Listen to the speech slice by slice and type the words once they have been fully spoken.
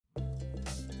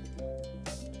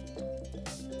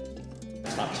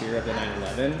top tier of the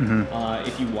 911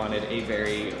 if you wanted a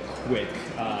very quick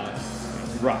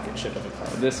rocket ship of a car.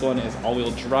 This one is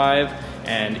all-wheel drive,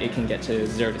 and it can get to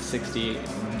 0 to 60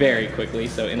 very quickly.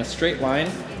 So in a straight line,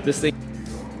 this thing.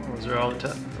 Those are all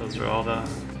the.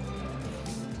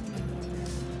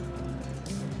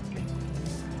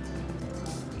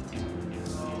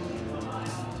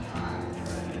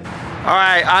 All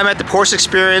right, I'm at the Porsche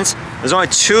Experience. There's only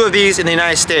 2 of these in the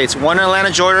United States, one in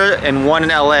Atlanta, Georgia, and one in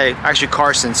LA, actually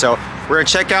Carson. So we're gonna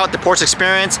check out the Porsche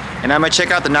Experience, and I'm gonna check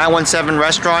out the 917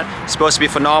 restaurant. It's supposed to be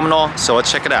phenomenal, so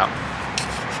let's check it out.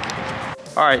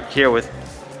 All right, here with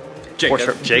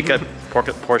Jacob,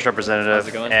 Porsche representative. How's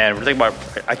it going? And we're thinking about,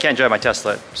 I can't drive my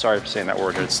Tesla. Sorry for saying that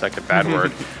word, it's like a bad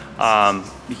word.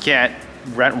 You can't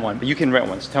rent one, but you can rent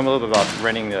one. So tell me a little bit about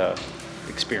renting the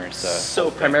experience. So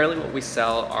primarily what we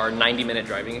sell are 90-minute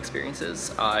driving experiences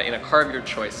in a car of your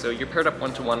choice. So you're paired up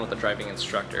one-to-one with a driving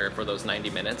instructor for those 90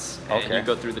 minutes. And you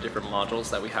go through the different modules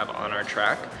that we have on our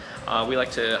track. We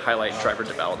like to highlight driver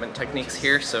development techniques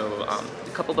here. So a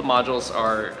couple of the modules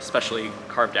are especially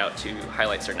carved out to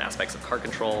highlight certain aspects of car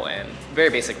control and very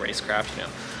basic racecraft, you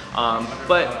know.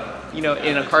 But you know,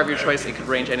 in a car of your choice, it could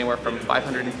range anywhere from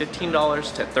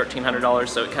 $515 to $1,300.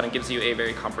 So it kind of gives you a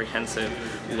very comprehensive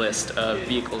list of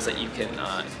vehicles that you can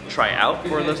try out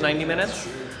for those 90 minutes.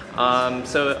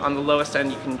 So on the lowest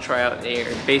end, you can try out a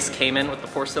base Cayman with the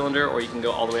 4-cylinder, or you can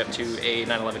go all the way up to a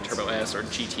 911 Turbo S or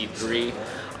GT3.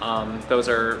 Those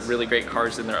are really great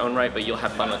cars in their own right, but you'll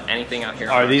have fun with anything out here.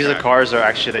 Are these the cars are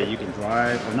actually that you can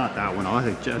drive? Well, not that one. I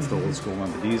think that's the old school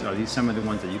one. But are these some of the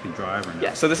ones that you can drive? Or no?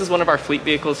 Yeah. So this is one of our fleet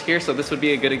vehicles here. So this would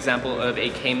be a good example of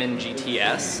a Cayman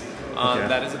GTS.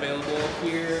 That is available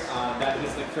here. That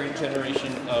is the current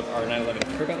generation of our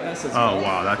 911 Turbo S as well. Oh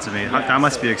wow, that's amazing. Yeah, that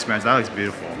must be expensive. That looks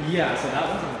beautiful. Yeah, so that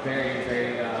one's a very,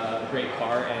 very great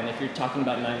car. And if you're talking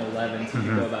about 911s,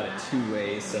 you go about it 2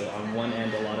 ways. So on one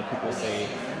end, a lot of people say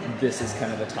this is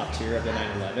kind of the top tier of the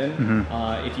 911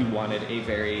 if you wanted a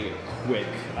very quick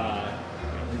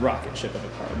rocket ship of a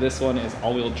car. This one is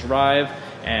all-wheel drive,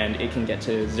 and it can get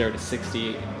to 0 to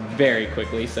 60 very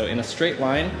quickly. So in a straight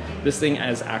line, this thing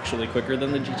is actually quicker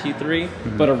than the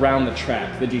GT3, but around the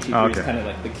track, the GT3 is kind of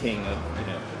like the king of, you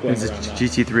know, going is around the that.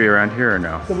 GT3 around here or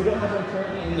no? So we don't have one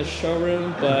currently in the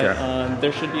showroom, but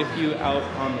there should be a few out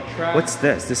on the track. What's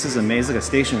this? This is amazing, like a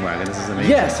station wagon. This is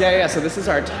amazing. Yes, yeah. So this is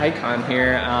our Taycan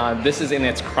here. This is in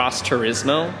its Cross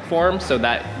Turismo form, so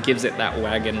that gives it that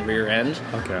wagon rear end.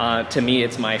 Okay. To me,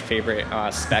 it's my favorite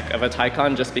spec of a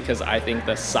Taycan, just because I think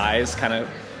the size kind of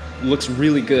looks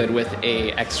really good with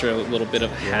a extra little bit of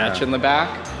hatch in the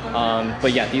back.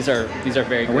 But yeah, these are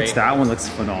very great. What's that one? Looks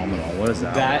phenomenal. What is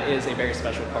that? That is a very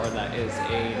special car. That is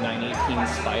a 918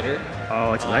 Spider.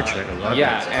 Oh, it's electric. I love it.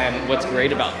 Yeah, and what's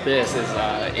great about this is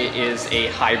it is a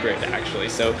hybrid actually.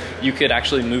 So you could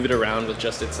actually move it around with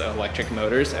just its electric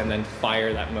motors, and then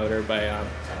fire that motor by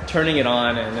turning it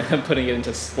on and putting it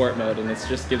into sport mode, and it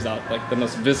just gives out like the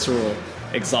most visceral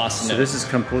exhaust note. So this is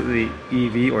completely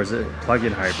EV, or is it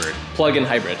plug-in hybrid? Plug-in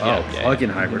hybrid. Oh, plug-in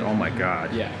hybrid. Oh my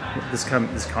God. Yeah. This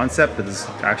concept is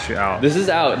actually out. This is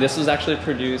out. This was actually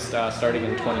produced starting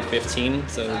in 2015.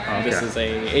 So this is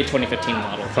a 2015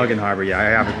 model. Plug-in hybrid. Yeah,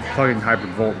 I have a plug-in hybrid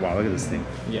Volt. Wow, look at this thing.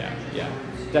 Yeah.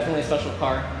 Definitely a special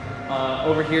car.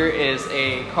 Over here is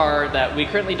a car that we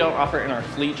currently don't offer in our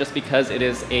fleet, just because it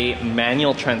is a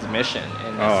manual transmission.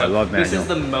 And so I love manual. This is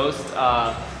the most,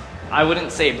 I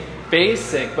wouldn't say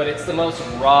basic, but it's the most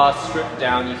raw, stripped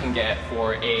down you can get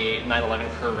for a 911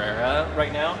 Carrera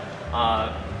right now.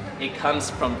 It comes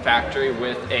from factory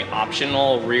with a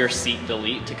optional rear seat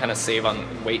delete to kind of save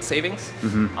on weight savings.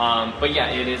 But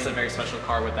yeah, it is a very special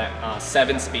car with that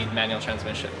 7-speed manual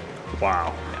transmission.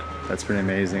 Wow, that's pretty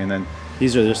amazing. And then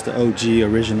these are just the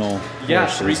OG original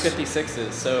Porsches.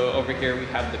 356s. So over here we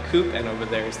have the coupe, and over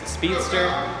there is the Speedster.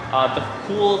 The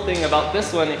cool thing about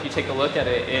this one, if you take a look at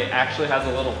it, it actually has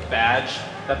a little badge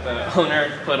that the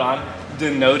owner put on,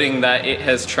 denoting that it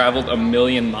has traveled 1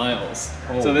 million miles.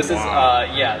 So this is,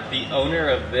 the owner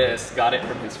of this got it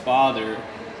from his father,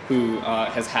 who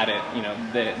has had it, you know,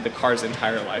 the car's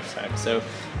entire lifetime. So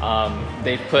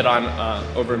they've put on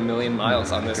over 1 million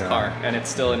miles on this car, and it's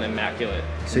still in immaculate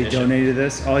So condition. he donated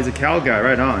this? Oh, he's a Cal guy,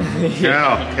 right on.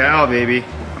 Cal, baby.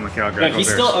 I'm a Cal guy. No, he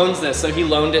still owns this, so he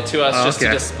loaned it to us just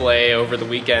to display over the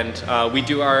weekend. We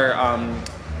do our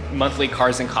monthly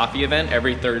Cars and Coffee event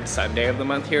every 3rd Sunday of the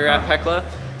month here at Pecla.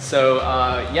 So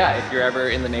if you're ever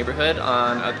in the neighborhood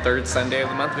on a 3rd Sunday of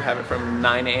the month, we have it from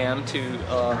 9 a.m. to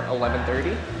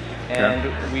 11:30.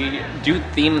 and we do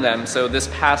theme them. So this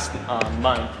past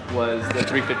month was the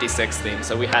 356 theme.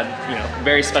 So we had, you know,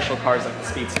 very special cars like the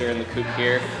Speedster and the Coupe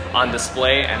here on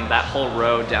display, and that whole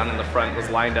row down in the front was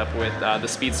lined up with the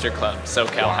Speedster Club.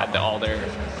 SoCal had all their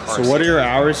cars. So what are your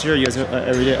hours here? You guys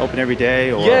open every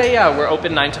day? Or? Yeah, we're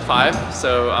open 9 to 5.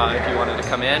 So if you wanted to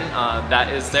come in,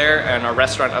 that is there, and our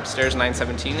restaurant upstairs,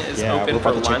 917, is open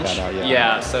for lunch.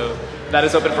 Yeah, so that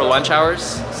is open for lunch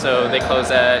hours. So they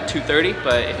close at 2:30.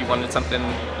 But if you wanted something,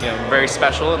 you know, very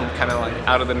special and kind of like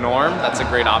out of the norm, that's a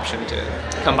great option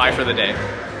to come by for the day.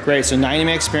 Great. So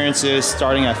 90-minute experiences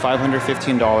starting at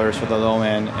 $515 for the low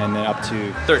end, and then up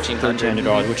to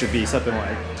 $1,300, which would be something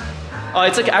like.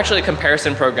 It's like actually a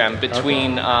comparison program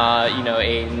between you know,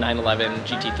 a 911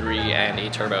 GT3 and a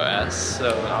Turbo S.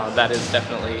 So that is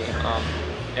definitely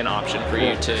an option for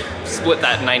you to split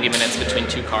that 90 minutes between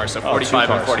 2 cars, so 45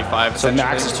 and 45. So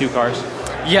max is 2 cars?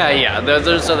 Yeah.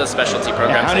 Those are the specialty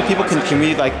programs. Yeah, how many people can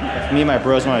we, like, me and my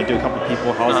bros want to do a couple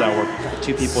people, how does that work?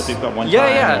 2 people, 3 people at one time?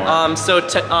 Yeah. So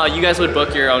you guys would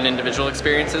book your own individual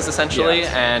experiences essentially,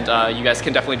 and you guys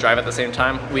can definitely drive at the same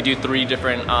time. We do 3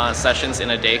 different sessions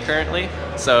in a day currently.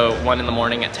 So one in the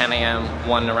morning at 10 a.m.,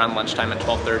 one around lunchtime at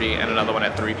 12:30, and another one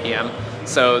at 3 p.m.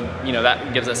 So, you know,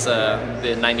 that gives us the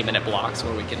 90-minute blocks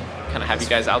where we can kind of have you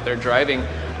guys out there driving.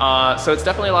 So it's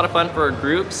definitely a lot of fun for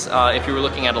groups. If you were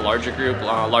looking at a larger group,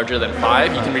 larger than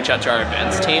 5, you can reach out to our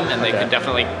events team, and they can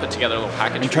definitely put together a little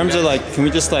package. In terms of, like, can we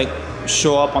just, like,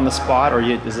 show up on the spot, or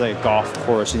is it like a golf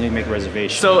course and you need to make a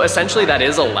reservation? So essentially that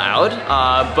is allowed,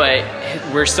 but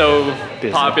we're so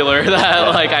popular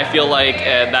that like I feel like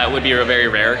that would be a very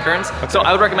rare occurrence. So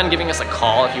I would recommend giving us a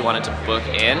call if you wanted to book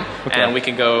in, and we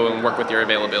can go and work with your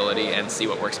availability and see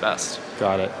what works best.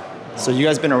 Got it. So you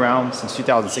guys been around since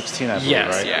 2016, I believe,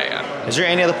 yes, right? Yeah. Is there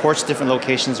any other Porsche different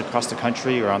locations across the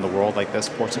country or around the world like this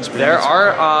Porsche Experience?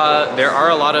 There are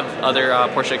a lot of other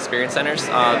Porsche Experience Centers.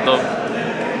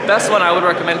 The best one I would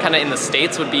recommend kind of in the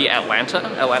States would be Atlanta.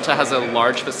 Atlanta has a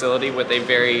large facility with a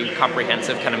very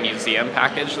comprehensive kind of museum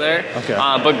package there.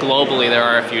 But globally there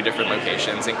are a few different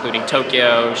locations, including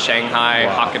Tokyo, Shanghai,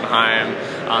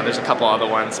 Hockenheim. There's a couple other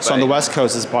ones. So on the West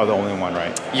Coast is probably the only one,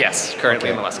 right? Yes,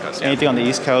 currently on the West Coast. Yeah. Anything on the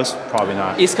East Coast? Probably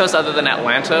not. East Coast other than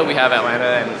Atlanta, we have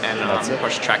Atlanta and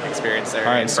Porsche Track Experience there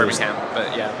in Birmingham.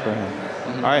 But yeah.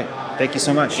 All right, thank you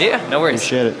so much. Yeah, no worries.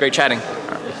 Appreciate it. Great chatting.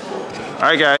 All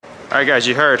right, guys,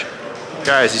 you heard.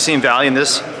 Guys, you seen value in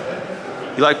this?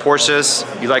 You like Porsches,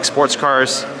 you like sports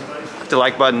cars, click the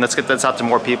like button. Let's get this out to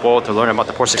more people to learn about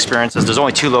the Porsche experiences. There's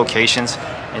only 2 locations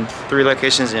and 3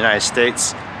 locations in the United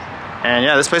States. And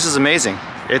yeah, this place is amazing.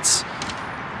 It's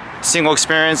a single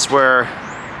experience where,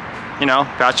 you know,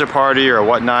 bachelor party or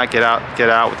whatnot, get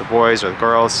out with the boys or the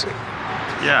girls.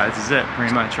 Yeah, this is it,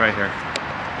 pretty much right here.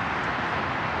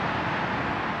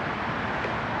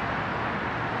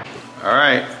 All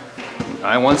right,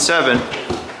 917.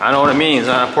 I don't know what it means.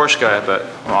 I'm not a Porsche guy, but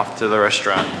I'm off to the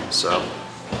restaurant. So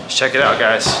check it out,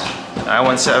 guys.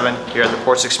 917 here at the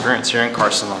Porsche Experience here in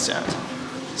Carson, Los Angeles.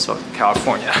 So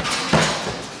California.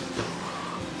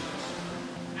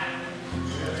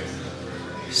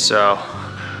 So,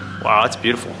 wow, that's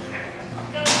beautiful.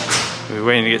 We're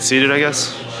waiting to get seated, I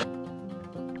guess.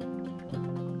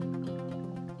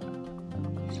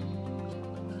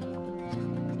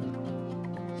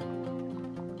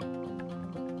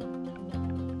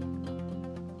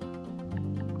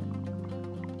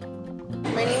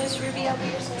 My name is Ruby. I'll be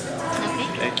your service. Okay.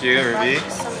 Thank you, Ruby.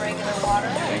 Some regular water.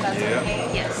 Thank you. Okay.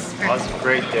 Yes. Well, it's a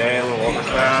great day, a little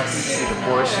overcast, see the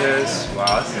Porsches.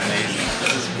 Wow, this is amazing.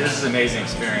 This is an amazing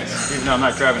experience. Even though I'm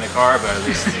not driving the car, but at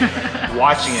least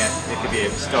watching it, it could be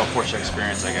still a Porsche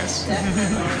experience, I guess.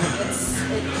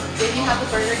 If you have the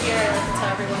burger here, I like to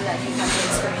tell everyone that you have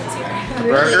the experience here.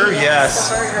 Burger?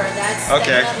 Yes. The burger. That's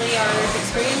definitely our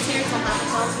experience here. It's a half a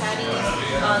pound patty.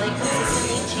 They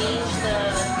consistently change the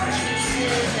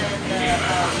cheeses and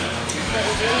the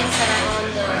ingredients that are on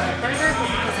the burger, but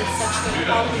because it's such good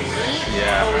quality meat,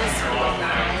 Yeah. always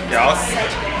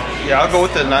I'll go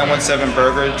with the 917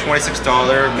 burger,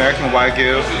 $26, American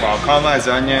Wagyu. Wow, caramel has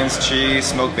onions, cheese,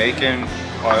 smoked bacon,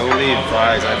 aioli, and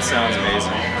fries. That sounds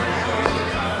amazing.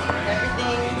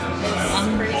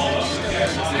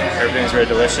 Everything's very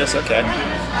delicious. Okay.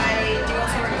 I do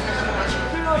also recommend the matcha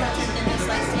crudo. That's a thinly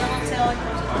sliced yellowtail. It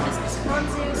comes with a hibiscus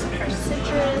ponzu, some fresh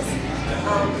citrus.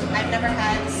 I've never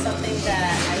had something that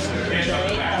I really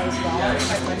enjoyed that was raw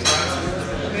quite much.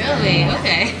 Really?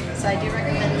 Okay. So I do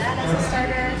recommend that as a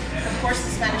starter. Of course,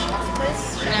 the Spanish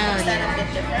octopus. That's a bit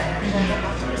different. The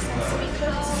octopus has to be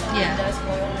cooked, so he does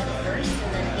boil it first,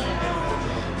 and then he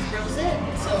grills it.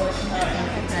 So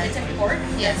it's in pork.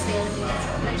 That's the only thing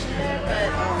that's mentioned there, but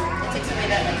it takes away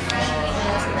that like fresh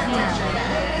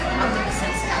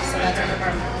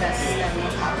best and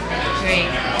most popular. Great.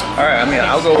 All right,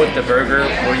 I'll go with the burger.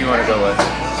 What do you want to go with? We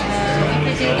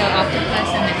could do the octopus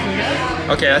and the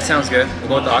crudo. Okay, that sounds good. We'll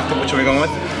go with the octopus. Which one are we going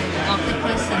with?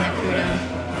 Octopus and the crudo.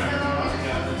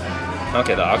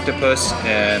 Okay, the octopus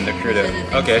and the crudo.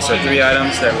 Okay, so 3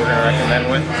 items that we're gonna recommend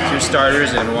with 2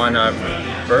 starters and 1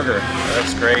 burger.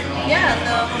 That's great. Yeah,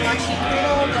 the hamachi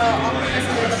crudo, the octopus,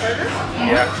 and the burger.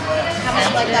 Yeah. How much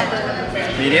you like that burger?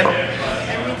 Medium?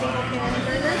 Everything okay on the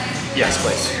burger? Yes,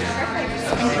 please.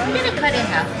 Perfect. And can we get a cut in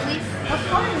half, please? Of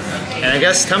course. And I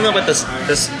guess tell me what this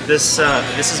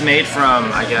is made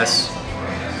from. I guess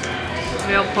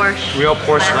Real Porsche. real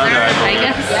Porsche leather. I believe.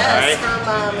 guess. Yes, Right?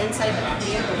 from inside the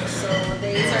vehicle. So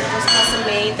these are just custom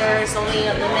made. There's only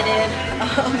a limited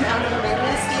amount of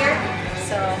menus here.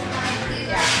 So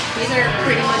yeah, these are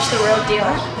pretty much the real deal.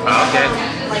 Okay.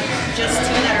 Like just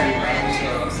 2 that are in red.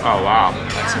 Oh wow,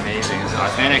 that's amazing. It's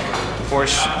authentic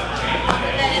Porsche.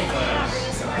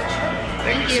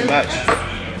 Thank you so much.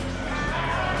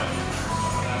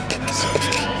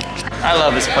 I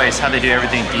love this place, how they do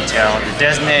everything in detail. The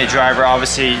designated driver,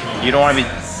 obviously, you don't want to be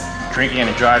drinking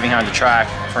and driving on the track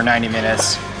for 90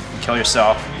 minutes, kill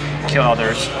yourself, kill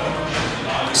others.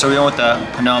 So we went with the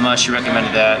Panoma, she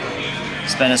recommended that.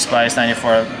 Spanish Spice,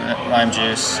 94 lime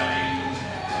juice,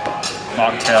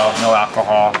 mocktail, no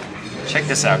alcohol. Check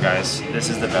this out, guys. This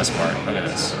is the best part. Look at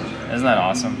this. Isn't that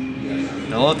awesome?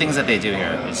 The little things that they do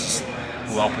here, it's just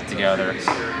well put together.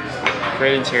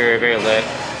 Great interior, very lit.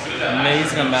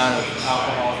 Amazing amount of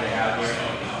alcohol they have here.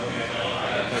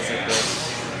 A place like this.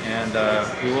 And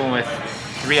we went with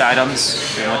 3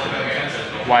 items. We went with the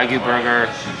Wagyu burger,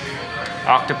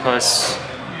 octopus,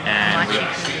 and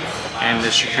the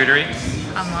charcuterie.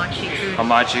 Hamachi crudo.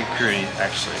 Hamachi curry,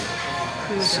 actually.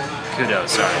 Kudo,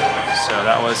 sorry. So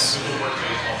that was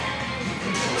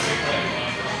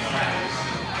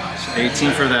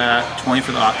 18 for that, 20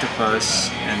 for the octopus,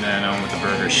 and then I went with the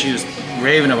burger. She was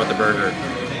raving about the burger.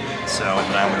 So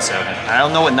 917. I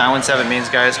don't know what 917 means,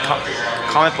 guys.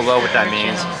 Comment below what that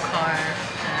means. Car.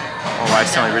 Oh, I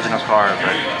saw the original car,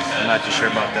 but I'm not too sure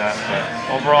about that. But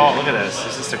overall, look at this.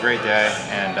 This is a great day,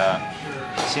 and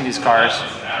seeing these cars.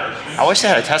 I wish they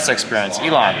had a Tesla experience.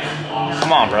 Elon,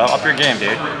 come on, bro, up your game,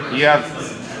 dude. You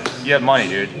have money,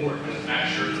 dude.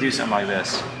 Do something like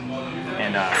this,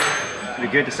 and it'd be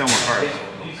good to sell more cars.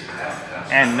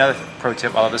 And another pro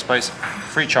tip, I love this place: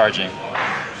 free charging.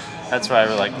 That's why I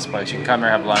really like this place. You can come here,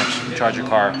 have lunch, charge your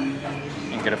car,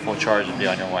 and get a full charge and be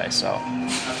on your way. So,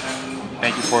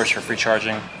 thank you, Porsche, for free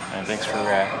charging, and thanks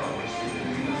for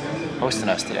hosting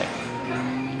us today.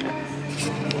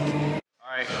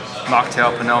 All right,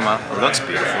 mocktail Panoma. It looks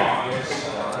beautiful.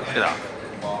 Look at that.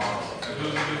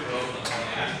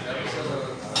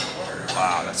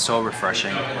 Wow, that's so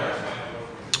refreshing.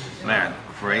 Man,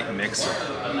 great mix of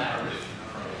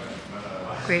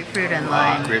Grapefruit and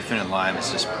lime. grapefruit and lime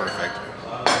is just perfect.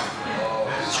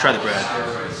 Let's try the bread.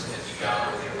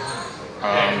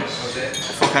 I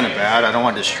feel kind of bad. I don't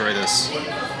want to destroy this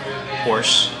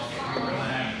Porsche.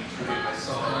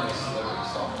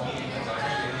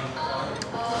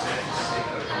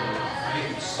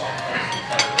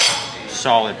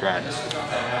 Solid bread.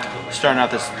 Starting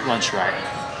out this lunch right.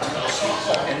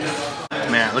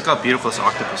 Man, look how beautiful this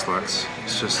octopus looks. It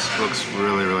just looks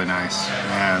really, really nice.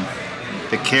 Man,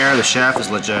 the care, the chef is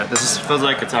legit. This feels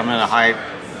like I'm in a high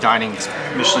dining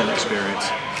Michelin experience.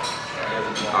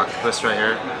 Octopus right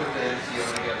here.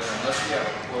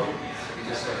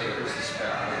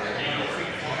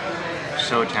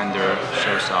 So tender,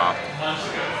 so soft.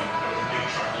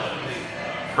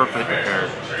 Perfectly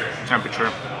prepared.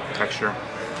 Temperature, texture.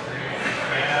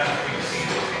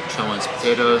 Chillin'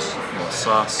 potatoes, a little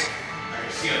sauce.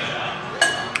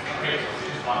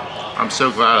 I'm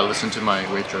so glad I listened to my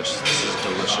waitress. This is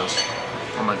delicious.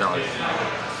 Oh my god.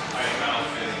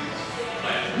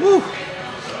 Woo!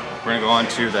 We're gonna go on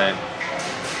to the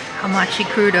Hamachi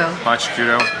crudo. hamachi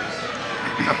crudo.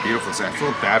 How beautiful is that? I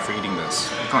feel bad for eating this.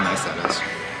 Look how nice that is.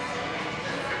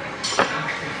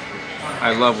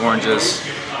 I love oranges.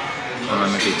 I'm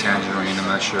gonna make a tangerine, I'm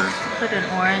not sure. Put an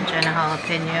orange and a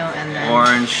jalapeno and then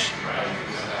Orange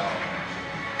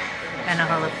and a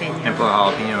jalapeno. and put a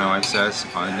jalapeno, my wife says,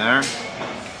 on there.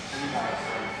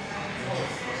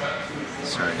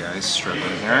 Sorry guys,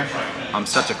 struggling here. I'm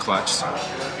such a klutz. I'm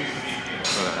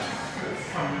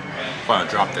gonna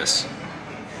drop this.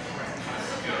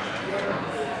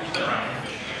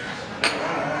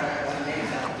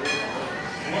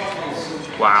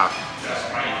 Wow.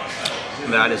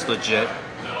 That is legit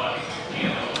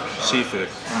seafood.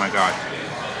 Oh my god.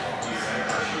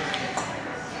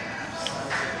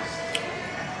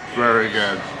 Very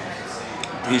good.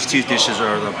 These 2 dishes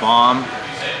are the bomb.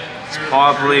 It's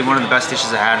probably one of the best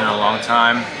dishes I had in a long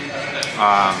time.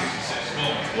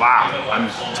 Wow, I'm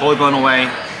totally blown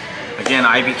away. Again,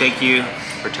 Ivy, thank you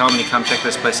for telling me to come check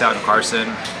this place out in Carson.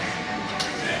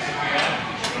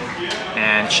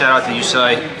 And shout out to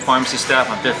UCLA pharmacy staff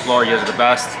on 5th floor. You guys are the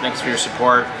best. Thanks for your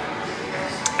support.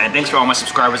 And thanks for all my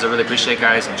subscribers. I really appreciate it,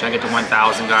 guys. I'm trying to get to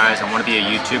 1,000, guys. I want to be a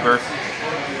YouTuber.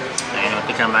 And I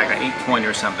think I'm like at 820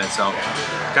 or something. So,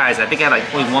 guys, I think I had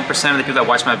like only 1% of the people that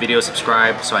watch my videos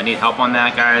subscribe. So I need help on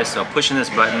that, guys. So pushing this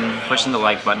button, pushing the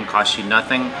like button costs you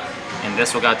nothing. And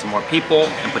this will get to more people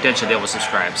and potentially they will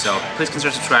subscribe. So please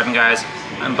consider subscribing, guys.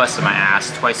 I'm busting my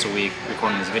ass twice a week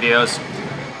recording these videos.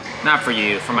 Not for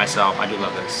you, for myself. I do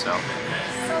love this. So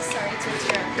sorry to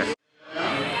interrupt.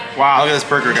 Wow, look at this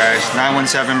burger, guys.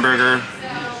 917 burger.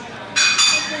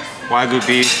 Wagyu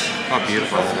beef. How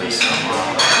beautiful it is.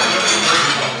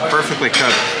 Perfectly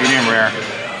cooked, medium rare.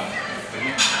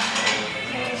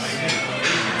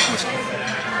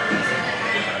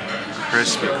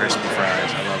 Crispy, crispy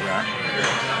fries. I love that.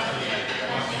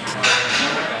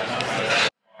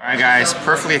 Alright guys,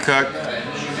 perfectly cooked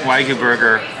Wagyu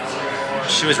burger.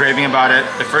 She was raving about it.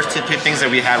 The first two things that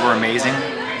we had were amazing.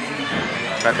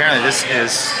 But apparently this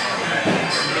is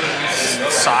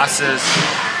sauces.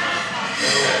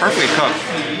 Perfectly cooked.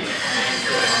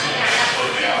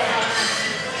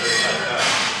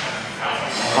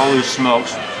 Holy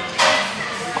smokes.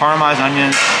 Caramelized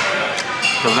onions,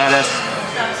 the lettuce,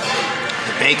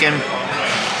 the bacon.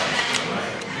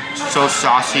 So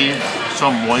saucy, so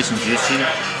moist and juicy.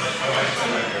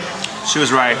 She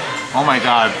was right. Oh my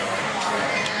god.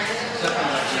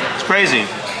 It's crazy.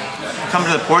 Come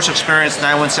to the Porsche Experience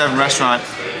 917 restaurant,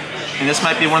 and this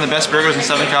might be one of the best burgers in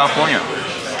Southern California.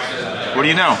 What do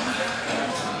you know?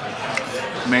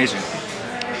 Amazing.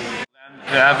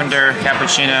 Lavender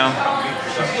cappuccino.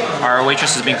 Our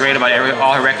waitress has been great about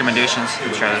all her recommendations.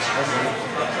 Let's try this.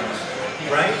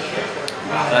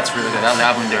 Wow, that's really good. That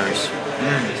lavender is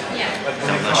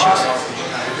delicious.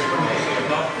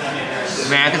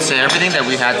 Man, I can say everything that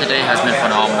we had today has been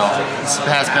phenomenal. This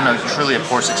has been truly a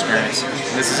Porsche experience.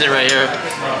 This is it right here.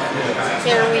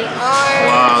 Here we are.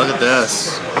 Wow, look at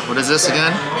this. What is this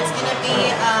again? It's going to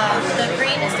be, the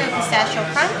green is the pistachio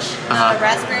crunch. The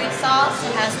raspberry sauce,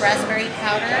 it has raspberry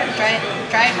powder,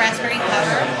 dried raspberry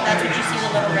powder. That's what you see,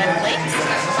 the little red flakes.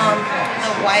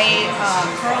 The white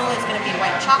curl is going to be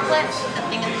white chocolate. The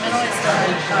thing in the middle is the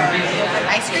yogurt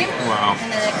ice cream. Wow.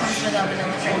 And then it comes with a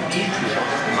vanilla cream.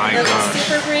 My God. Looks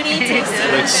super pretty. Tastes it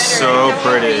looks so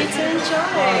pretty.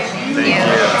 Thank you.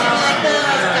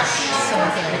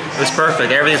 It was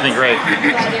perfect. Everything's been great.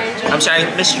 I'm sorry,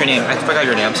 I missed your name. I forgot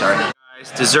your name. I'm sorry.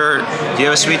 Guys, dessert. Do you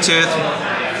have a sweet tooth?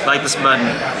 Like this button.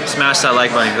 Smash that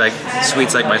like button if you like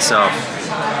sweets like myself.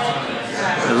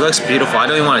 It looks beautiful. I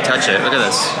don't even want to touch it. Look at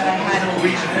this.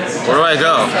 Where do I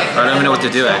go? I don't even know what to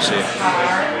do actually.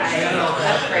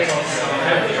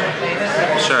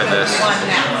 Sure, this. Oh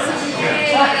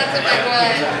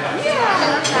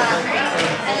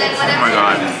my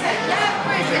god.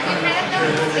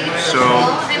 So,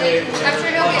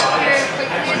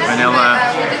 vanilla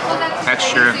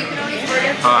texture.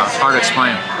 It's hard to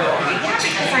explain.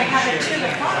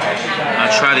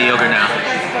 I'll try the yogurt now.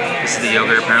 This is the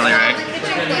yogurt apparently, right?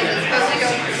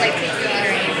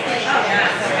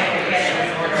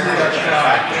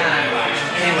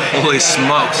 Holy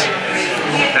smokes.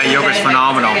 That yogurt's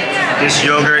phenomenal. This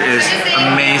yogurt is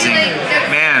amazing.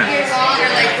 Man,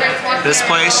 this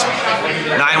place,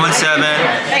 917.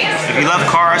 If you love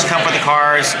cars, come for the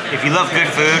cars. If you love good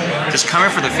food, just come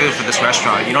here for the food for this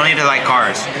restaurant. You don't need to like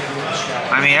cars.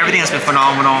 I mean, everything has been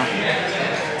phenomenal.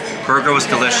 Burger was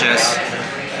delicious.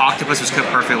 Octopus was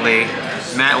cooked perfectly.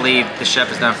 Matt Lee, the chef,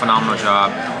 has done a phenomenal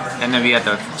job. And then we had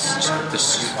the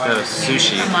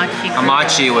sushi.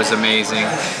 Hamachi was amazing.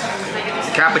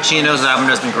 The cappuccinos, lavender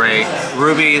has been great.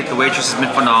 Ruby, the waitress, has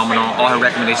been phenomenal. All her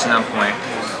recommendations on point.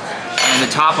 And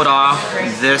to top it off,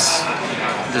 this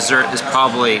dessert is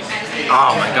probably,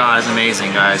 oh my god, it's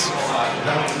amazing, guys.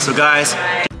 So guys,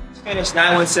 finished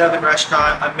 917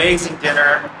 restaurant, amazing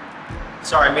dinner.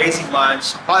 Sorry, amazing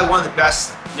lunch. Probably one of the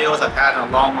best meals I've had in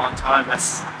a long, long time.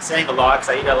 That's saying a lot because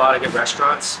I eat at a lot of good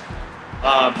restaurants.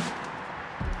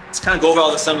 Let's kind of go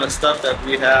over some of the stuff that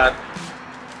we had.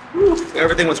 Whew,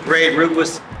 everything was great. Ruby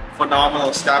was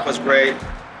phenomenal. Staff was great.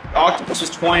 The octopus was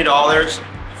 $20.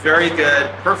 Very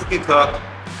good. Perfectly cooked.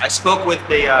 I spoke with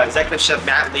the executive chef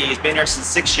Matt Lee. He's been here since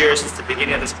 6 years, since the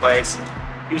beginning of this place.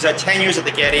 He was at 10 years at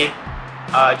the Getty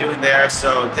doing there,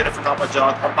 so did a phenomenal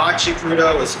job. Hamachi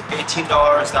crudo was $18.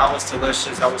 That was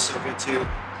delicious. That was so good too.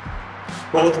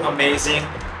 Both amazing.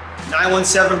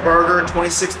 917 burger,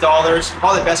 $26.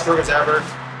 Probably the best burgers ever.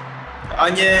 The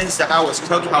onions, how it was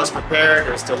cooked, how it was prepared,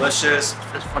 it was delicious,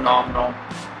 it was phenomenal.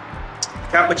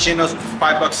 Cappuccinos,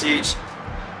 $5 each.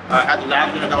 Had the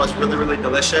lavender, that was really, really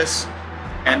delicious.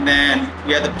 And then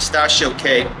we had the pistachio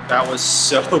cake, that was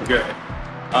so good.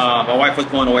 My wife was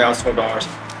blown away, I was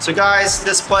 $12. So guys,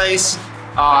 this place,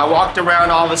 I walked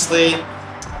around obviously,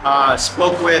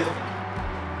 spoke with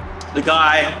the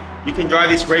guy. You can drive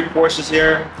these great Porsches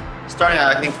here, starting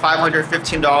at I think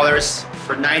 $515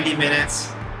 for 90 minutes,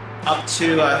 up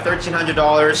to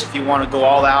 $1,300 if you want to go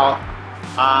all out.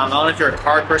 I don't know if you're a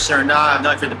car person or not, I don't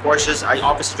know if you're the Porsches. I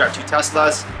obviously drive 2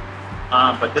 Teslas,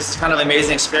 but this is kind of an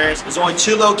amazing experience. There's only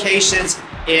 2 locations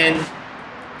in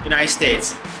the United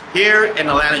States, here in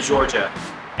Atlanta, Georgia.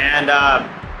 And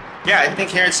yeah, I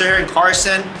think here it's here in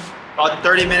Carson, about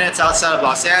 30 minutes outside of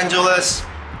Los Angeles.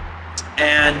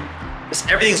 And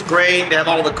everything's great. They have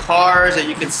all the cars that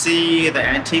you can see, the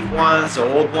antique ones, the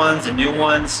old ones, the new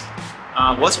ones.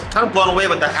 Was kind of blown away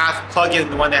with the half plug-in,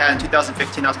 the one they had in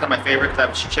 2015. That was kind of my favorite because I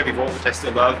have a Chevy Volt, which I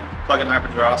still love. Plug-in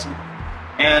hybrids are awesome.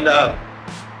 And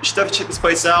you should definitely check this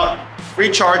place out. Free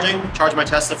charging. Charged my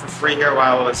Tesla for free here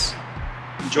while I was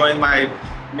enjoying my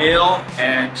meal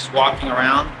and just walking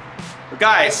around. But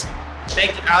guys,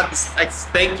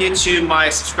 thank you to my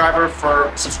subscriber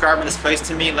for subscribing this place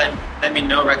to me. Let me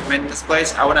know, recommending this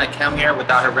place. I would not come here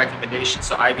without her recommendation.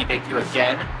 So Ivy, thank you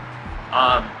again.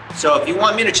 So if you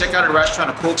want me to check out a restaurant,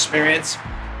 a cool experience,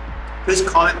 please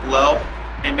comment below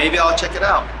and maybe I'll check it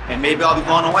out and maybe I'll be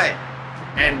blown away.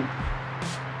 And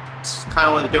it's kind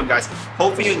of what I'm doing, guys.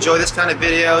 Hopefully you enjoy this kind of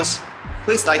videos.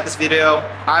 Please like this video.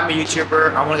 I'm a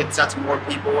YouTuber. I want to get this out to more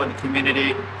people in the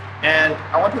community. And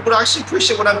I want people to actually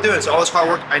appreciate what I'm doing. So all this hard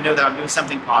work, I know that I'm doing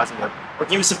something positive. Or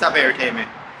giving some type of entertainment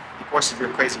in the course of your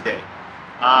crazy day.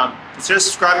 Consider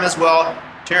subscribing as well.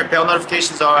 Turn your bell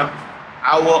notifications on.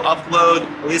 I will upload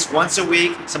at least once a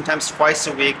week, sometimes twice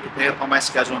a week, depending upon my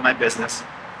schedule and my business.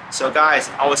 So guys,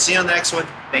 I will see you on the next one.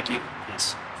 Thank you.